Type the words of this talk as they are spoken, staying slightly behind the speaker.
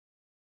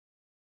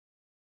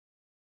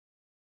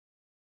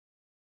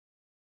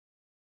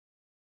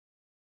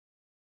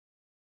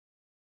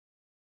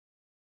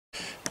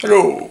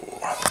Hello,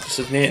 this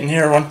is Nathan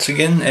here once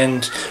again,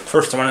 and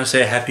first I want to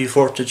say happy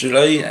 4th of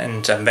July,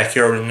 and I'm back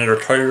here with another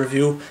toy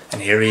review,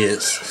 and here he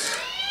is.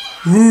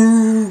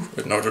 Woo!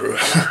 Another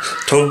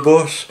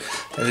Tugboat,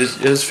 and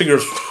his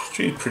figure's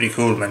pretty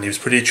cool, man. He was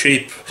pretty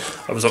cheap.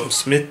 I was up in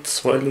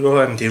Smith's a while ago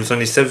and he was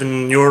only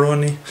 €7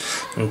 only,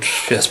 and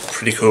yes,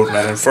 pretty cool,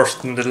 man. I'm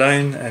first in the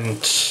line,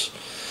 and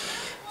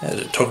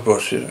the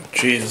Tugboat,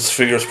 geez, this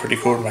figure's pretty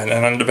cool, man.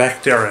 And on the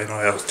back there, I know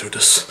I always do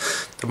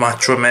this, the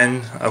Macho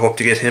Man. I hope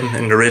to get him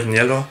in the red and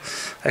yellow.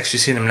 I actually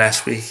seen him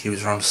last week. He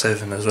was around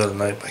 7 as well,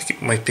 and I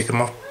might pick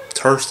him up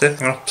Thursday.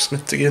 I'm up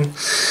Smith again.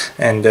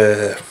 And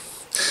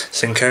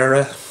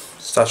Sinclair,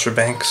 Sasha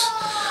Banks,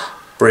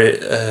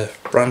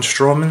 Braun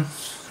Strowman,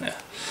 yeah,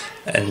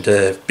 and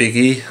Big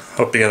E.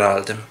 Hope to get all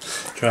of them.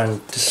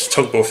 And this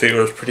Tugboat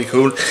figure is pretty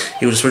cool.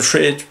 He was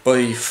portrayed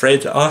by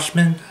Fred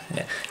Ottman,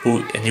 yeah,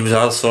 and he was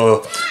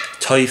also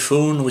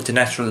Typhoon with the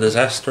natural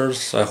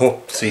disasters. I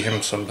hope to see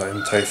him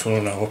sometime.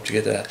 Typhoon, I hope to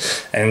get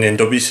that. And in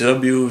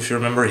WCW, if you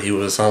remember, he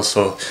was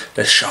also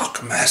the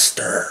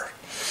Shockmaster.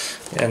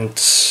 And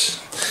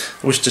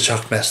I wish the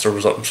Shockmaster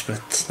was up in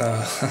Smith.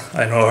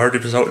 I know I heard he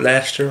was out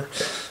last year,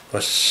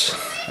 but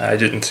I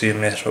didn't see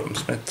him yet up in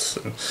Smith,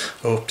 and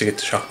I hope to get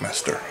the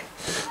Shockmaster.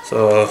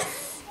 So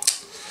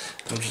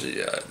I'm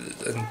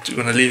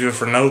going to leave you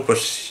for now, but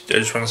I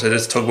just want to say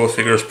this Tugboat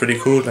figure is pretty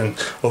cool, and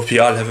hope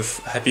you all have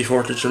a happy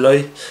 4th of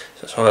July.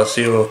 So I'll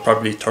see you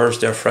probably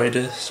Thursday or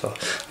Friday, so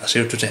I'll see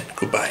you till then.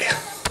 Goodbye.